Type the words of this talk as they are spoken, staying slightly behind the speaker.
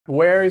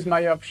Where is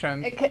my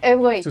option Okay,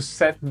 wait. to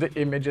set the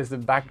image as the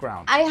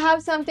background? I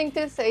have something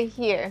to say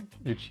here.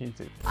 You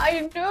cheated.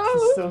 I know.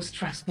 This is so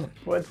stressful.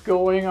 What's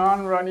going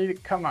on, Ronny?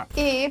 Come on.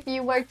 If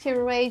you were to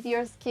rate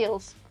your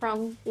skills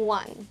from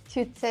 1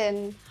 to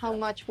 10, how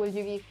much would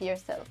you give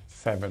yourself?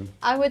 7.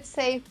 I would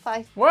say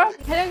 5. What?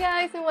 Hello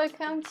guys and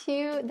welcome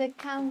to the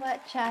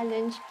Canva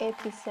Challenge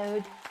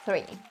episode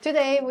 3.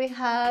 Today we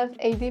have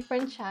a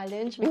different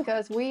challenge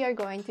because we are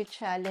going to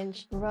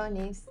challenge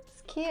Ronny's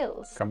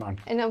skills. Come on.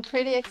 And I'm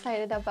pretty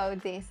excited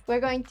about this. We're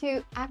going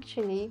to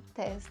actually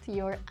test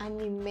your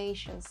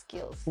animation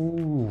skills.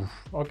 Ooh,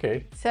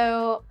 okay.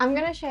 So I'm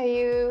gonna show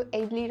you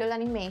a little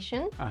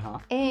animation Uh-huh.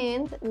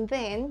 and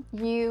then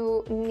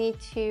you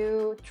need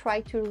to try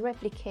to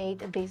replicate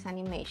this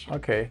animation.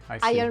 Okay, I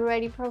see. I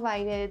already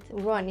provided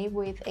Ronny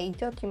with a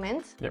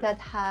document that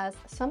has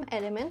some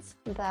elements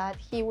that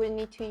he will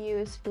need to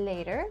use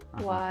later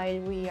while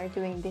we are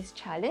doing this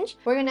challenge.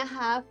 We're gonna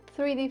have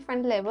 3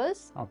 different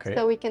levels,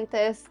 so we can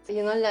test,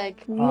 you know,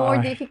 like more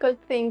difficult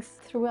things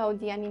throughout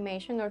the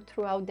animation or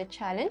throughout the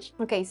challenge.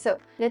 Okay, so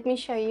let me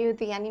show you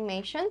the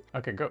animation.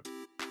 Okay, go.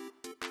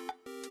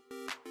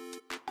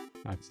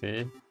 Let's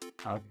see.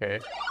 Okay.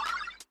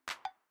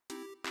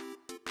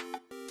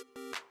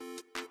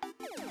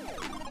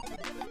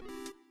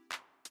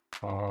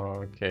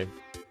 Okay.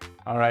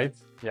 All right.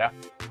 Yeah.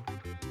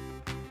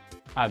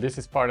 This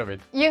is part of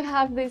it. You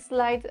have this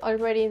slide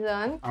already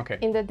done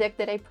in the deck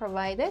that I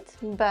provided,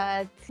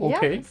 but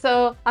yeah.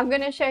 So I'm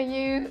gonna show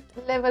you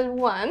level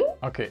 1.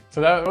 Okay, so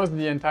that was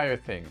the entire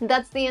thing.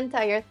 That's the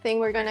entire thing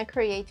we're gonna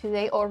create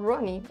today, or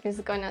Ronny is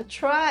gonna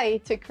try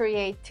to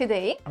create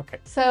today. Okay.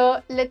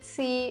 So let's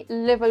see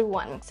level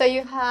 1. So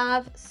you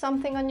have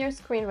something on your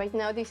screen right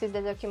now. This is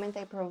the document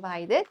I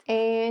provided,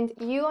 and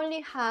you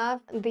only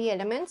have the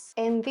elements,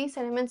 and these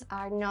elements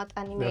are not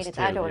animated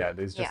at all. Yeah,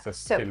 there's just a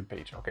still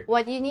page. Okay.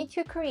 What you need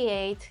to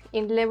create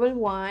in level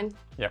 1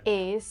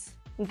 is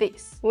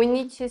this. We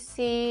need to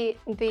see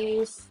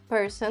this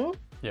person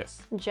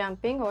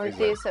jumping, or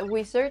this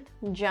wizard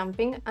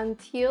jumping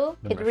until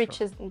it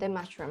reaches the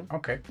mushroom.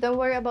 Okay. Don't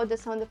worry about the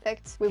sound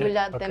effects. We will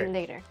add them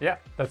later. Yeah,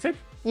 that's it.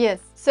 Yes.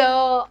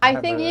 So I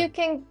think you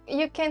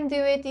can do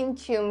it in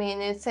 2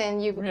 minutes,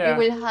 and you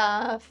will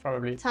have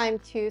time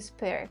to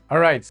spare. All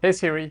right. Hey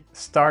Siri,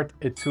 start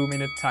a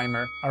 2-minute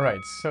timer. All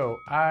right. So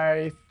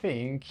I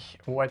think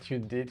what you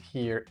did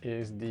here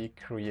is the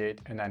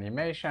create an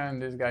animation.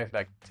 This guy's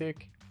like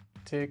tick,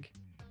 tick,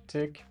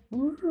 tick.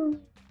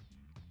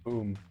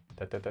 Boom.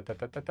 Ta ta ta ta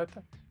ta ta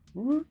ta.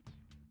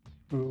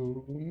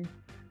 Boom.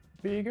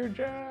 Bigger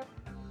jump.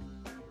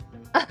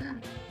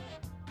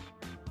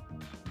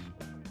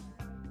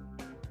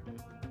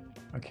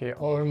 Okay,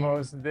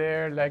 almost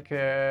there. Like,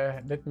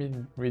 let me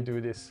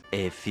redo this.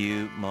 A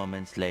few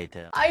moments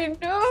later. I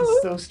know. This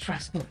is so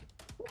stressful.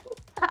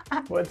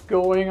 What's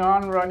going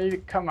on, Ronny?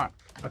 Come on.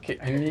 Okay,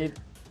 I need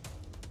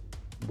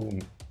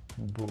boom,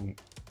 boom,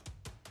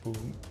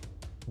 boom,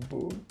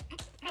 boom.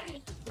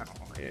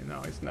 Oh, you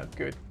know, it's not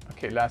good.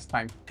 Okay, last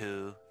time.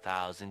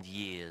 2,000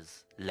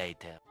 years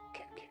later.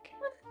 Okay.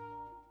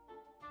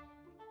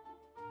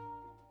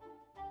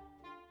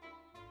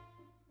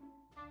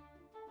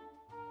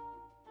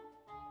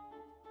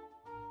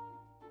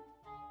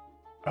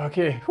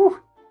 Okay, whew.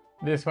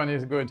 This one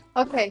is good.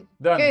 Okay,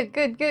 done.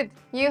 Good.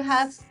 You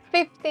have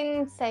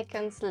 15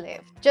 seconds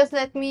left. Just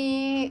let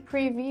me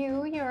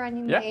preview your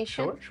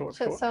animation. Yeah, sure.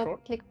 So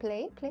click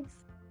play,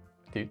 please.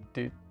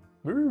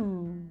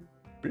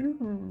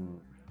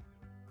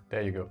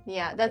 There you go.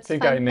 Yeah, that's I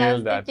think fantastic. I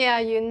nailed that. Yeah,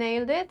 you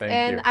nailed it.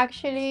 Thank you.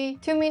 Actually,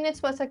 2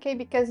 minutes was okay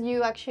because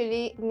you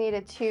actually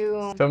needed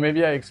to... So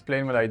maybe I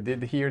explain what I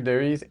did here.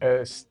 There is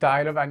a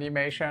style of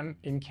animation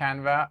in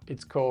Canva.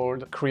 It's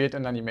called create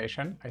an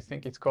animation, I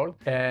think it's called.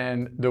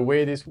 And the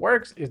way this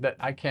works is that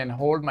I can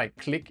hold my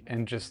click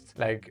and just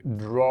like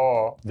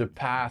draw the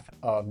path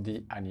of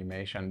the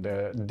animation.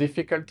 The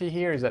difficulty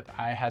here is that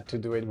I had to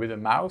do it with a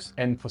mouse.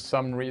 And for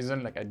some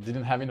reason, like I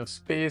didn't have enough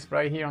space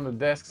right here on the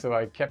desk, so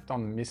I kept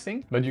on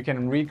missing. But you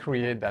can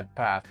recreate that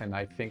path, and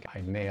I think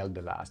I nailed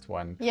the last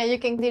one. Yeah, you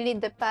can delete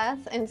the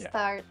path and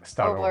start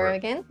over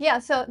again. Yeah,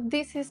 so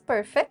this is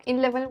perfect. In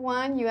level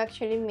 1, you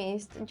actually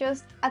missed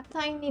just a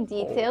tiny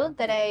detail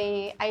that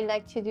I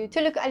like to do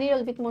to look a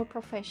little bit more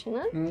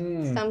professional.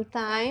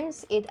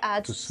 Sometimes it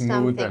adds to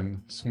smoothen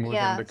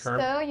the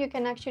curve. So you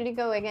can actually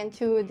go again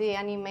to the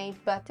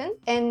animate button,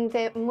 and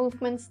the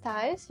movement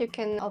styles, you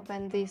can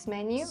open this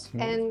menu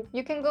and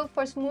you can go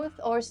for smooth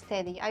or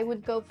steady. I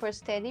would go for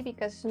steady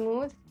because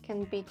smooth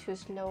can be too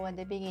slow at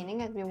the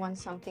beginning and we want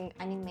something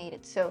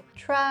animated. So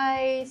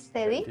try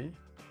steady.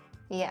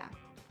 Yeah.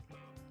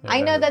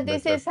 I know that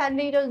this is a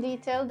little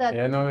detail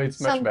that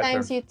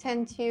sometimes you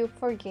tend to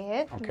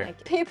forget.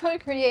 Like people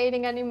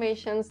creating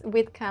animations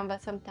with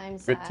Canva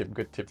sometimes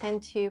good tip.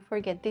 tend to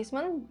forget this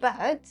one,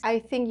 but I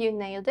think you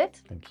nailed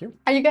it. Thank you.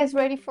 Are you guys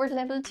ready for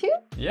level 2?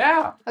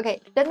 Yeah.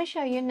 Okay, let me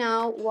show you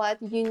now what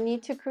you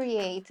need to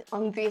create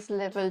on this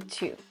level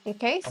 2.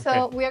 Okay,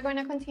 so we are going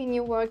to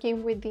continue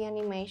working with the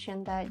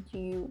animation that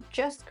you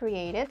just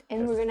created,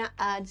 and we're going to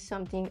add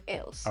something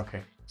else.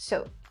 Okay.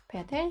 So pay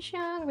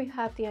attention. We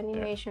have the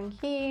animation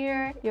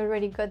here. You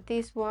already got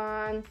this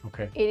one.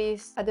 Okay. It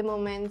is at the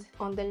moment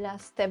on the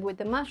last step with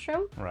the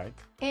mushroom. Right.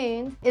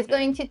 And it's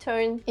going to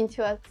turn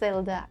into a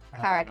Zelda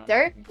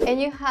character.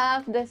 And you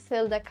have the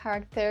Zelda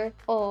character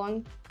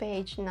on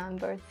page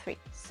number 3.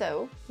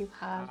 So you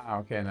have...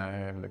 Okay, and I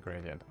have the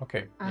gradient.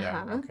 Okay,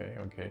 yeah, okay,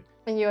 okay.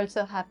 And you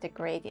also have the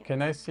gradient.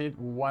 Can I see it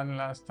one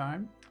last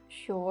time?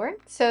 Sure.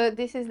 So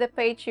this is the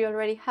page you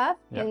already have.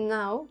 Yep. And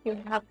now you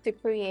have to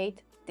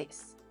create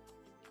this.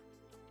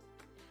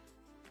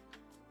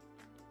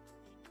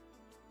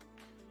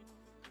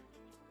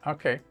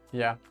 Okay,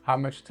 yeah. How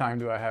much time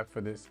do I have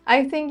for this?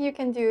 I think you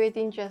can do it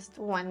in just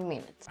 1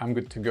 minute. I'm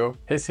good to go.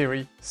 Hey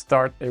Siri,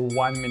 start a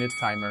 1-minute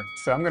timer.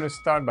 So I'm gonna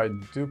start by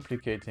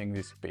duplicating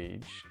this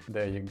page.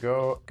 There you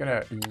go.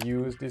 Gonna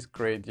use this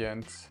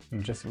gradient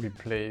and just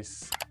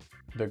replace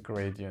the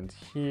gradient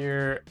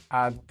here.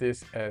 Add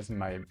this as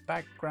my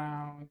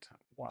background.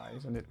 Why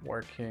isn't it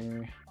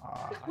working?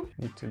 I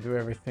need to do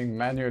everything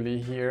manually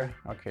here.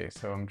 Okay,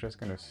 so I'm just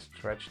gonna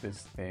stretch this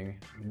thing.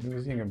 I'm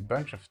losing a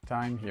bunch of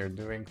time here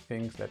doing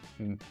things that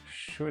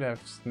should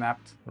have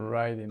snapped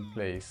right in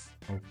place.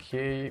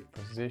 Okay,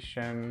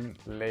 position,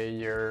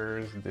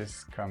 layers,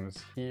 this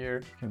comes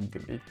here. Can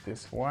delete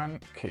this one.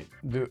 Okay,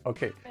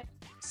 okay.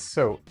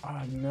 So,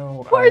 oh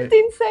no.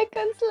 14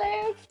 seconds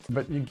left.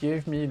 But you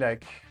gave me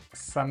like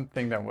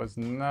something that was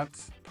not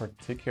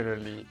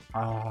particularly...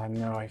 Oh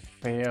no, I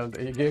failed.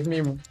 You gave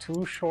me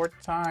too short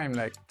time,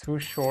 like too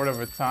short of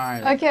a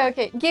time.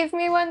 Okay. Give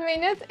me 1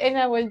 minute and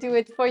I will do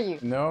it for you.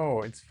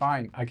 No, it's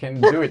fine. I can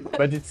do it.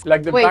 But it's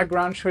like the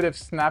background should have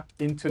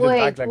snapped into the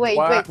back.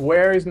 Like,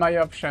 where is my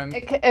option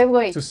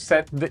to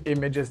set the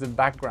image as the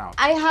background?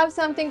 I have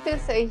something to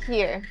say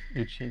here.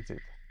 You cheated.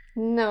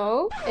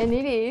 No, and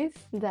it is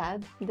that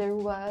there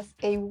was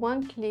a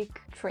one-click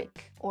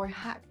trick or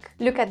hack.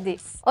 Look at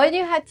this. All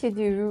you had to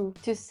do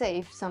to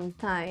save some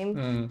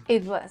time,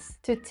 it was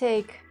to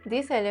take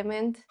this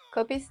element,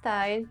 copy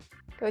style,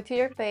 go to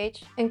your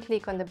page and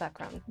click on the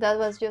background. That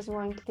was just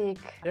one click.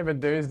 Yeah,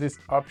 but there is this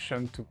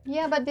option to...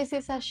 Yeah, but this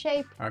is a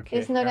shape. Okay.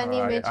 It's not an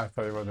image. I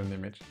thought it was an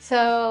image.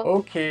 So...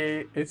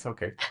 Okay, it's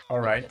okay. All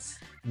right.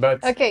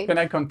 But can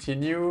I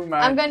continue?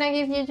 I'm gonna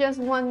give you just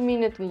 1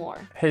 minute more.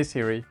 Hey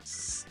Siri,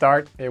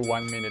 start a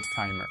 1-minute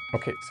timer.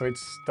 Okay, so it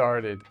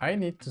started. I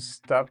need to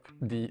stop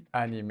the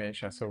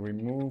animation. So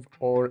remove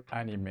all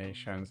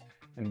animations.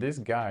 And this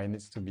guy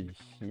needs to be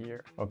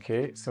here.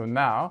 Okay, so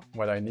now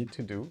what I need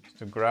to do is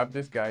to grab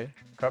this guy,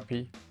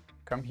 copy,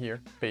 come here,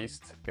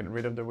 paste, get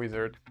rid of the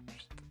wizard,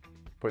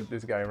 put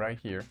this guy right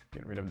here,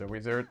 get rid of the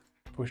wizard,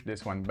 push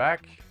this one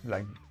back,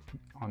 like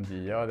on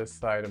the other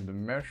side of the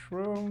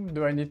mushroom.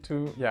 Do I need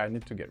to? Yeah, I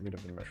need to get rid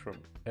of the mushroom.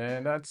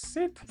 And that's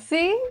it.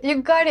 See?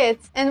 You got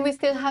it. And we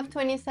still have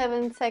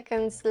 27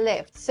 seconds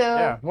left. So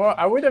yeah, well,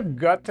 I would have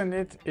gotten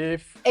it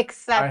if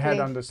I had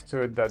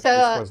understood that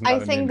this was not I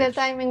think the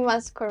timing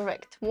was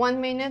correct. 1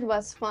 minute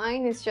was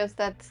fine. It's just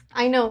that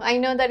I know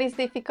that it's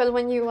difficult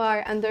when you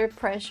are under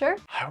pressure.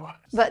 I was.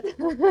 But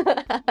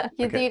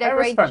you did a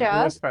great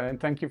job. It was fun,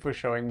 and thank you for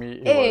showing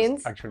me it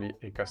was actually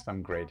a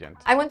custom gradient.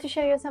 I want to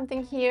show you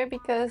something here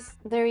because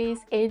there is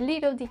a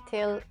little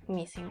detail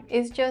missing.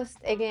 It's just,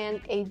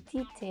 again, a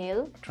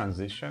detail.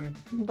 Transition.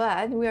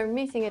 But we are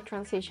missing a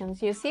transition.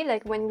 So you see,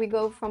 like when we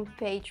go from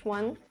page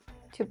 1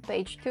 to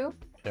page 2,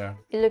 yeah,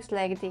 it looks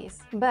like this.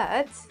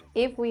 But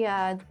if we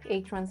add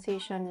a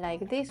transition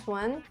like this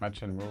one,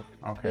 match and move,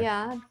 okay,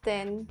 yeah,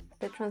 then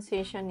the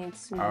transition is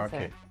smoother.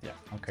 Okay,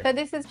 yeah, okay. So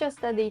this is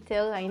just a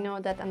detail. I know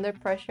that under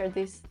pressure,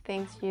 these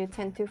things you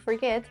tend to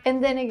forget.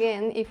 And then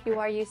again, if you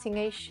are using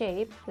a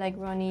shape like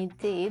Ronny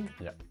did,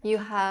 yeah, you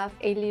have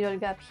a little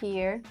gap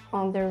here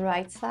on the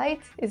right side.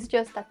 It's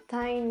just a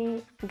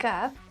tiny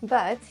gap.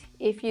 But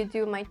if you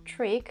do my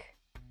trick,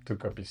 to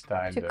copy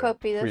style, to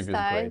copy the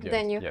style, gradient,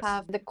 then you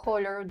have the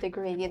color of the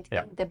gradient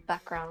in the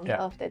background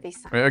of the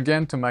design. Well,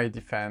 again, to my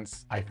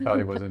defense, I thought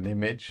it was an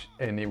image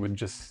and it would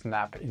just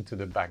snap into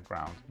the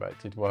background, but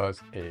it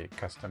was a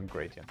custom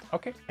gradient.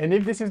 Okay. And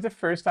if this is the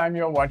first time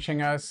you're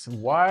watching us,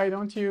 why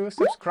don't you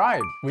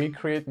subscribe? We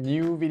create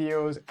new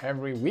videos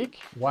every week,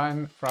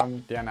 one from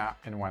Diana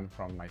and one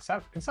from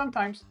myself. And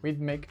sometimes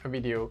we'd make a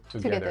video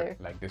together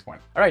like this one.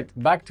 All right,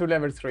 back to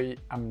level 3.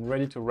 I'm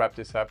ready to wrap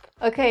this up.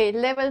 Okay,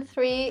 level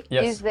 3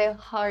 is the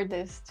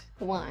hardest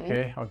one.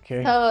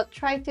 Okay. So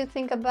try to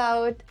think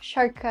about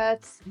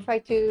shortcuts, try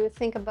to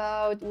think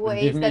about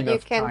ways that you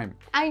can... Time.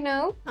 I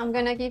know, I'm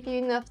gonna give you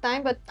enough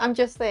time, but I'm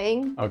just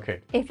saying,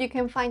 if you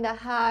can find a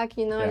hack,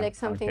 you know, like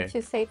something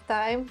to save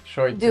time,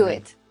 do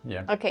it.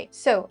 Yeah. Okay,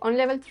 so on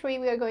level 3,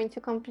 we are going to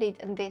complete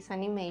this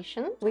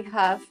animation. We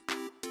have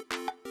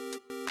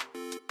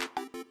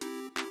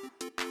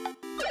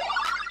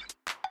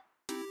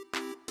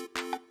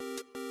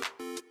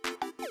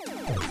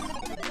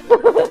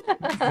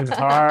It's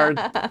hard.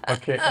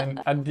 Okay,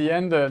 and at the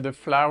end, the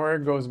flower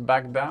goes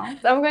back down.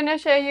 I'm gonna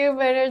show you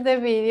better the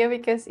video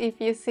because if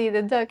you see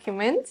the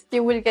document,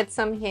 you will get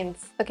some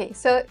hints. Okay,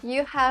 so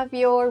you have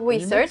your You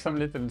wizard. make some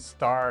little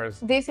stars.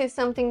 This is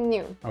something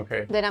new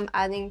Okay. that I'm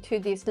adding to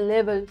this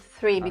level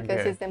 3 because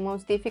Okay. it's the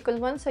most difficult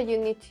one. So you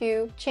need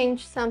to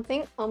change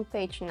something on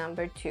page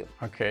number 2.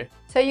 Okay.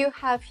 So you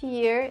have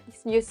here,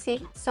 you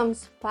see some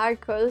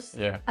sparkles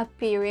Yeah.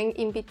 appearing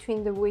in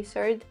between the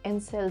wizard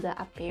and Zelda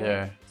appearing.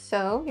 Yeah.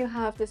 So you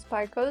have the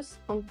sparkles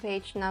on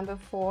page number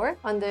 4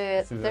 on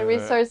the This is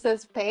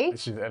resources This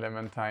page. is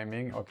element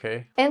timing.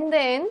 Okay. And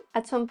then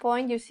at some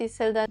point you see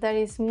Zelda that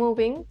is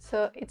moving.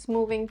 So it's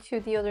moving to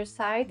the other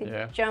side, it's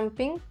Yeah.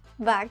 jumping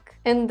back.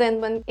 And then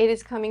when it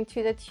is coming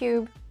to the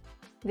tube,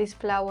 this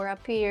flower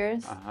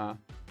appears. Uh-huh.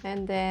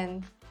 And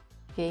then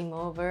game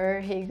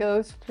over, he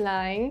goes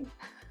flying.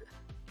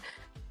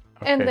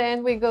 And Okay.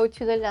 then we go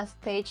to the last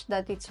page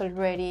that it's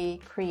already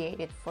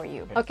created for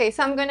you. Okay,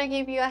 so I'm gonna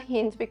give you a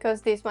hint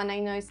because this one I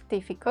know is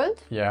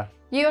difficult. Yeah.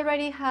 You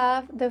already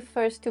have the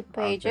first 2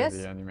 Okay, pages,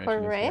 the animation is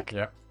here. correct?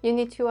 Yeah. You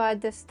need to add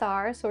the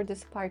stars or the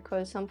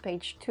sparkles on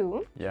page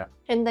 2. Yeah.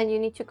 And then you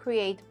need to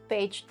create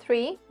page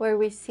 3 where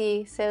we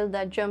see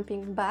Zelda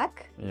jumping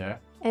back Yeah.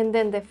 and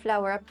then the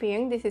flower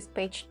appearing. This is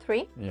page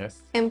 3.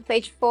 Yes. And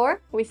page 4,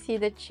 we see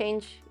the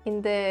change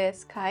in the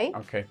sky.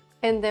 Okay.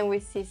 And then we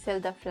see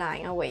Zelda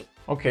flying away.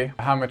 Okay.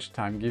 How much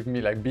time? Give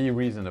me like, be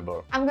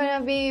reasonable. I'm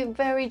gonna be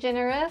very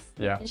generous.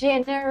 Yeah.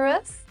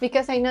 Generous,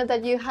 because I know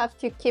that you have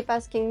to keep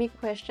asking me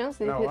questions.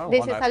 This No, is, I this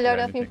won't is ask a you lot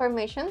of anything.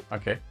 information.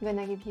 Okay. I'm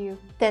gonna give you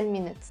 10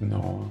 minutes.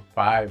 No.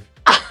 5.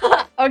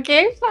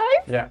 Okay,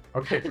 5? Yeah.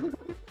 Okay.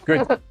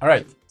 Good. All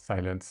right.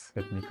 Silence.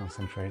 Let me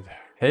concentrate.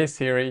 Hey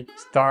Siri,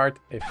 start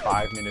a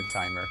 5-minute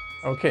timer.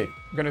 Okay.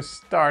 I'm gonna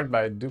start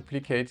by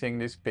duplicating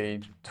this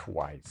page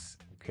twice.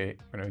 Okay,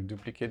 I'm going to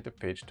duplicate the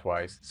page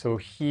twice. So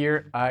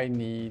here I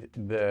need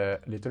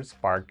the little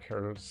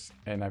sparkles,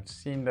 and I've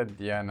seen that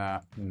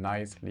Diana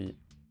nicely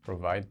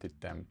provided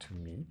them to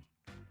me.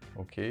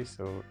 Okay,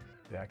 so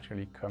they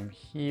actually come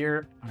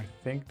here. I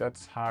think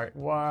that's how it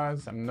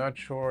was. I'm not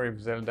sure if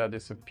Zelda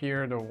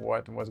disappeared or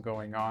what was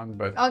going on,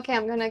 but Okay,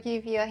 I'm gonna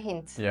give you a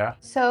hint. yeah,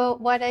 So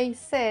what I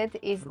said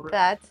is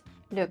that,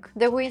 look,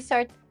 the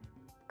wizard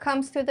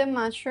comes to the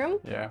mushroom.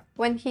 yeah,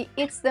 When he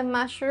eats the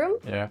mushroom,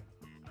 yeah.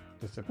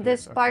 the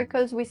Disappears.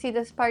 sparkles, we see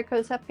the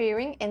sparkles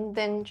appearing, and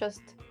then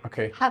just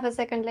Okay. half a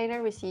second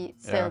later, we see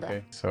Yeah, Zelda.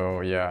 okay.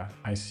 So yeah,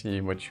 I see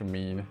what you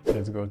mean.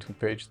 Let's go to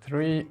page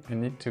 3. I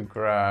need to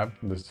grab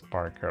the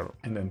sparkle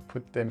and then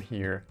put them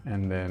here,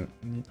 and then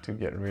need to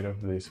get rid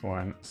of this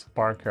one.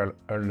 Sparkle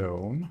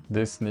alone.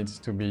 This needs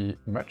to be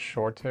much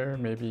shorter,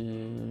 maybe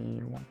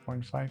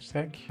 1.5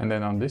 sec. And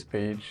then on this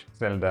page,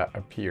 Zelda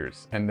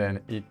appears, and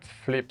then it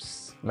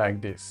flips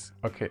like this.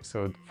 Okay,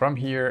 so from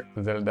here,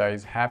 Zelda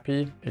is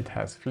happy. It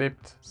has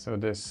flipped. So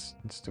this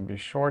needs to be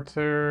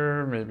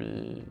shorter,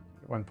 maybe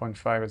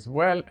 1.5 as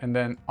well, and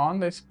then on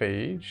this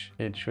page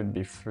it should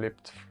be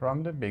flipped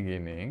from the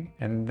beginning,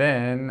 and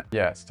then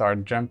yeah,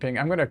 start jumping.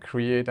 I'm gonna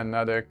create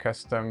another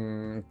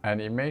custom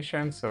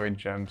animation, so it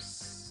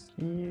jumps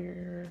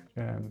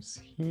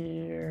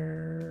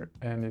here,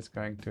 and it's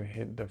going to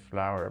hit the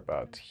flower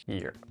about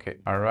here. Okay,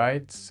 all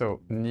right, so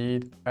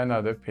need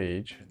another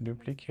page,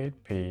 duplicate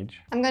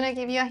page. I'm gonna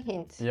give you a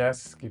hint.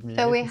 Yes, give me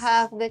So we hints.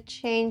 have the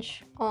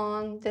change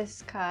on the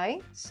sky.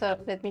 So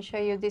let me show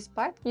you this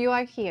part. You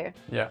are here,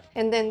 Yeah,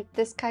 and then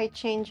the sky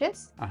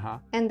changes, uh-huh.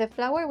 and the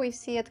flower, we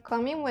see it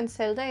coming when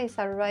Zelda is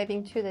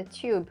arriving to the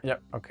tube.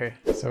 Yep, okay.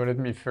 So let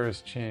me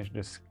first change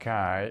the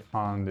sky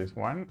on this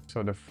one.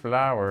 So the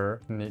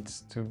flower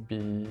needs to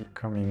be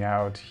coming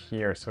out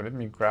here. So let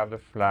me grab the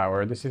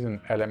flower. This is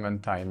an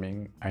element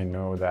timing, I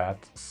know that.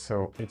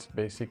 So it's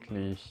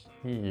basically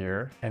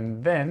here.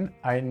 And then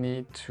I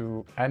need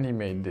to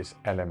animate this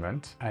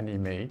element.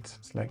 Animate.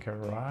 It's like a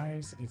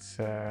rise. It's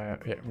yeah,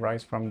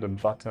 rise from the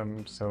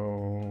bottom.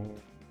 So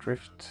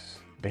drift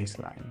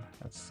baseline.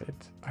 That's it.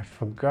 I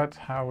forgot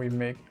how we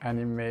make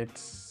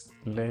animates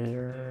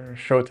layer.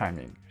 Show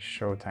timing.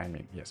 Show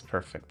timing. Yes,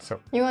 perfect. So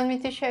You want me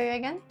to show you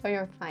again, or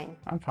you're fine?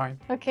 I'm fine.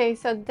 Okay,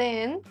 so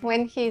then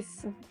when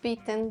he's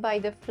beaten by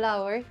the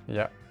flower,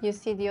 Yeah. you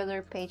see the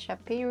other page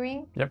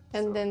appearing, Yep.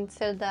 and then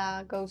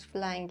Zelda goes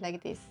flying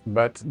like this.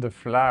 But the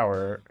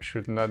flower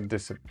should not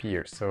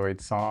disappear. So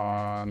it's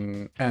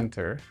on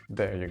enter.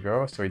 There you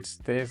go. So it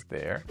stays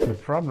there. The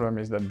problem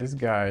is that this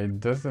guy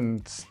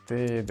doesn't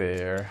stay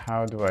there.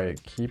 How do I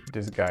keep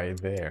this guy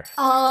there?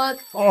 Oh,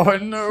 Oh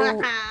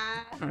no!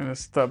 I'm gonna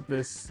stop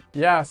this.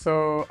 Yeah,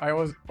 so I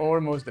was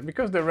almost,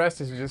 because the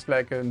rest is just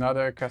like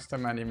another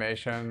custom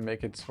animation,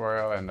 make it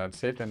swirl and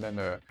that's it. And then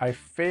I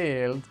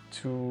failed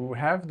to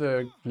have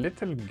the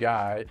little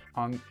guy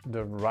on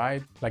the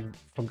right, like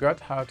forgot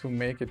how to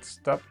make it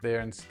stop there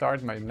and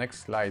start my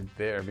next slide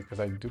there because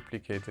I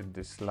duplicated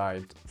this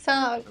slide.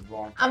 So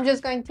I'm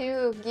just going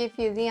to give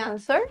you the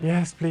answer.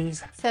 Yes,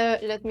 please. So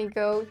let me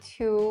go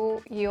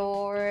to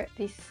your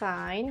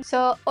design.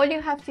 So all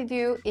you have to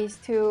do is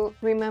to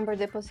remember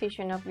the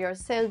position of your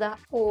Zelda,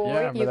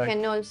 or you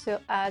can also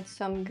add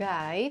some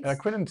guides. I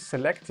couldn't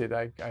select it.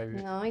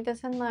 No, it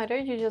doesn't matter.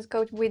 You just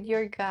go with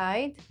your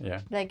guide,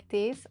 like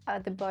this,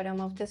 at the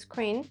bottom of the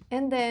screen,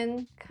 and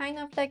then kind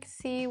of like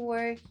see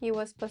where he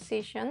was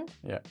positioned.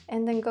 Yeah.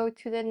 And then go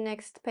to the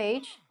next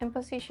page and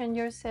position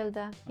your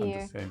Zelda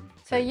here.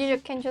 So you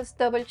can just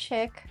double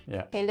check.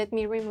 Yeah. Okay, let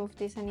me remove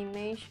this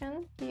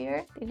animation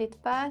here,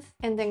 delete path,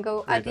 and then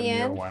go at the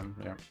end.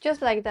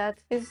 Just like that.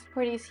 It's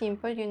pretty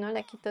simple, you know,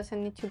 like it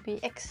doesn't need to be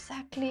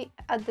exactly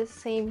at the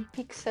same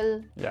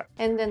pixel. Yeah.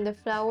 And then the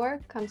flower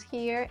comes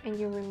here and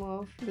you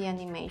remove the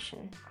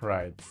animation.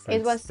 Right. So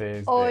it was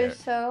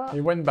also...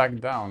 It went back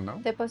down,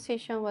 no? The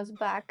position was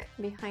back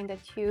behind the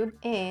tube,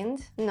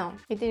 and no,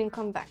 it didn't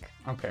come back.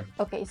 Okay.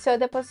 Okay, so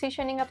the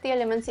positioning of the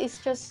elements is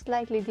just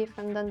slightly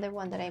different than the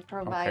one that I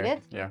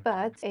provided,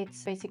 but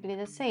it's basically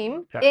the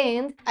same.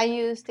 And I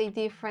used a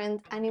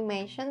different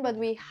animation, but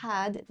we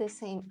had the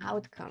same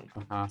outcome.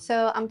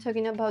 So I'm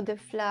talking about the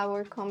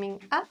flower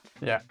coming up.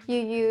 Yeah. You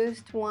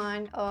used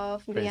one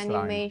of the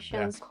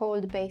animations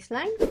called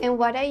baseline, and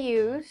what I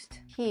used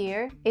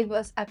here, it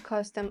was a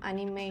custom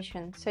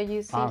animation. So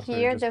you see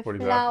here the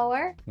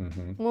flower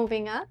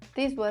moving up.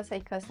 This was a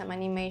custom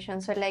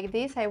animation. So like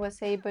this, I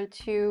was able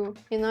to,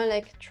 you know,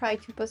 like try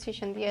to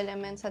position the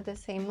elements at the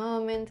same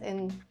moment,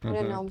 and I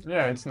don't know.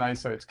 Yeah, it's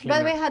nice, so it's clean.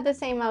 But we had the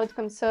same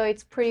outcome, so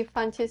it's pretty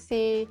fun to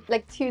see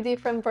like two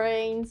different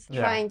brains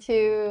trying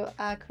to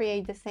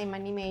create the same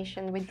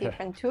animation with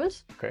different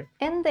tools. Okay.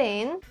 And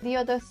then the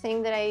other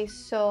thing that I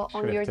saw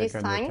on your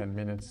design. 10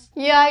 minutes.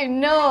 Yeah,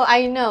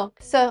 I know.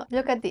 So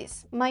look at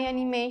this. My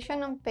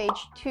animation on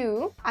page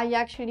 2, I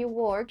actually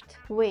worked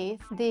with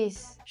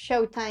this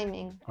show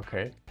timing.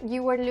 Okay.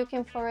 You were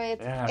looking for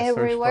it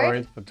everywhere.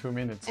 I searched for it for 2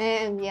 minutes.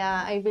 And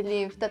yeah, I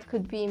believe that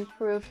could be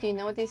improved. You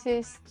know, this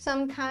is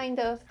some kind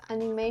of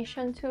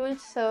animation tool.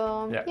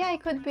 So yeah,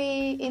 it could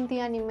be in the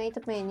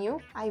animate menu,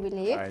 I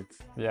believe. Right.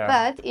 Yeah.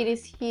 But it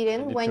is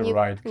hidden when you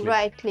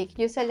right click.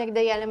 You select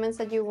the elements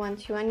that you want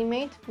to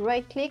animate,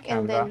 right click,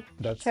 and then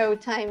show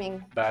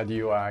timing. Bad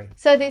UI.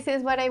 So this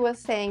is what I was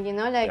saying, you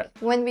know, like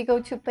when we go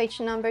to page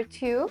number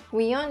 2,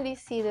 we only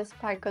see the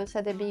sparkles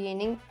at the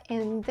beginning,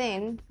 and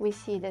then we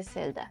see the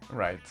Zelda.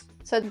 Right.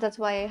 So that's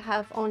why I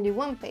have only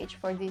one page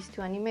for these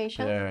two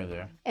animations.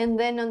 Yeah. And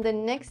then on the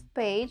next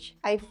page,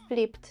 I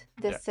flipped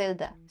the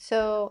Zelda.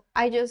 So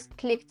I just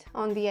clicked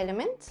on the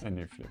element and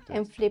you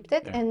flipped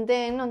it. And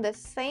then on the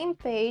same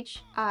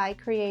page, I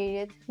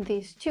created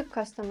these two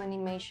custom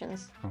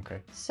animations. Okay.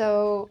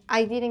 So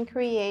I didn't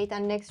create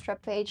an extra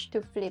page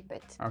to flip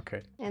it.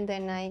 Okay. And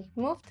then I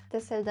moved the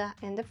Zelda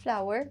and the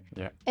flower.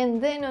 Yeah.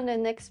 And then on the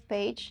next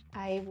page,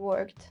 I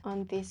worked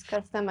on this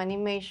custom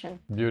animation.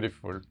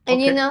 Beautiful. And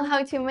you know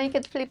how to make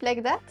it flip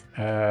like that?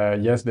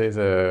 Yes, there's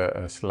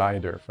a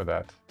slider for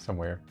that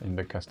somewhere in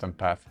the custom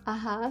path.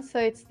 So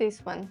it's this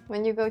one.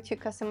 When you go to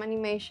custom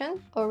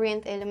animation,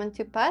 orient element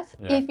to path.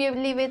 If you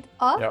leave it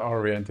off,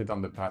 orient it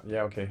on the path.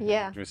 Yeah, okay.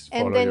 Yeah. Just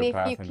follow and then your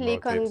if you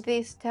click on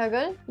this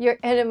toggle, your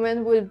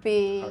element will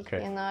be,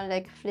 you know,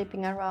 like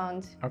flipping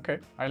around. Okay,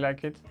 I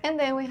like it. And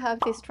then we have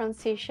this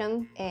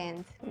transition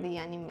and the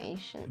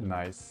animation.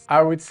 Nice.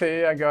 I would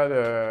say I got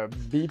a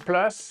B+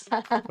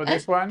 for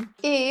this one.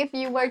 If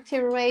you were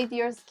to rate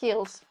your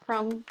skills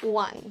from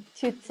 1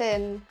 to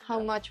 10, how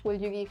much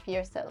would you give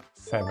yourself?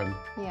 7.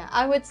 Yeah,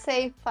 I would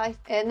say 5.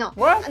 No.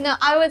 What? No,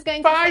 I was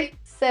going to say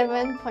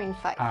 7.5.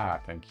 Ah,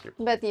 thank you.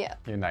 But yeah.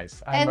 You're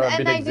nice. And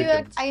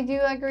I do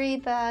agree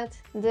that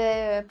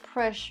the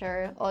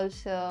pressure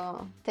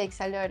also takes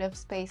a lot of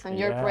space on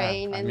your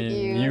brain, and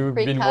you've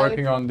been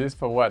working on this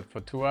for what?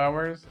 For 2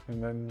 hours?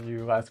 And then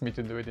you asked me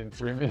to do it in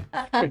 3 minutes.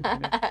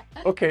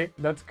 Okay,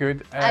 that's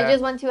good. I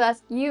just want to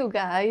ask you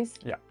guys.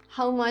 Yeah.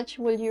 How much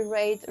will you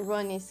rate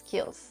Ronny's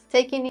skills,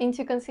 taking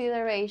into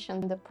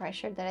consideration the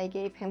pressure that I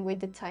gave him with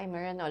the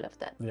timer and all of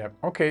that? Yeah,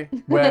 okay.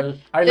 Well,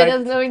 Let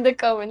us know in the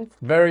comments.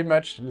 Very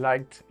much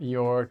liked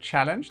your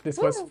challenge. This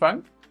was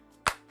fun.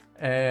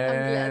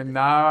 And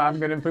now I'm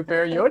going to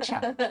prepare your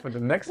challenge for the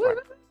next one.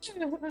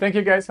 Thank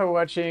you guys for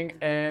watching,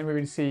 and we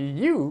will see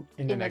you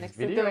in the next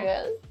video.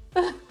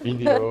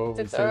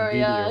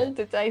 Tutorial.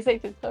 I say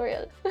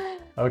tutorial.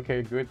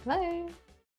 Okay, good. Bye.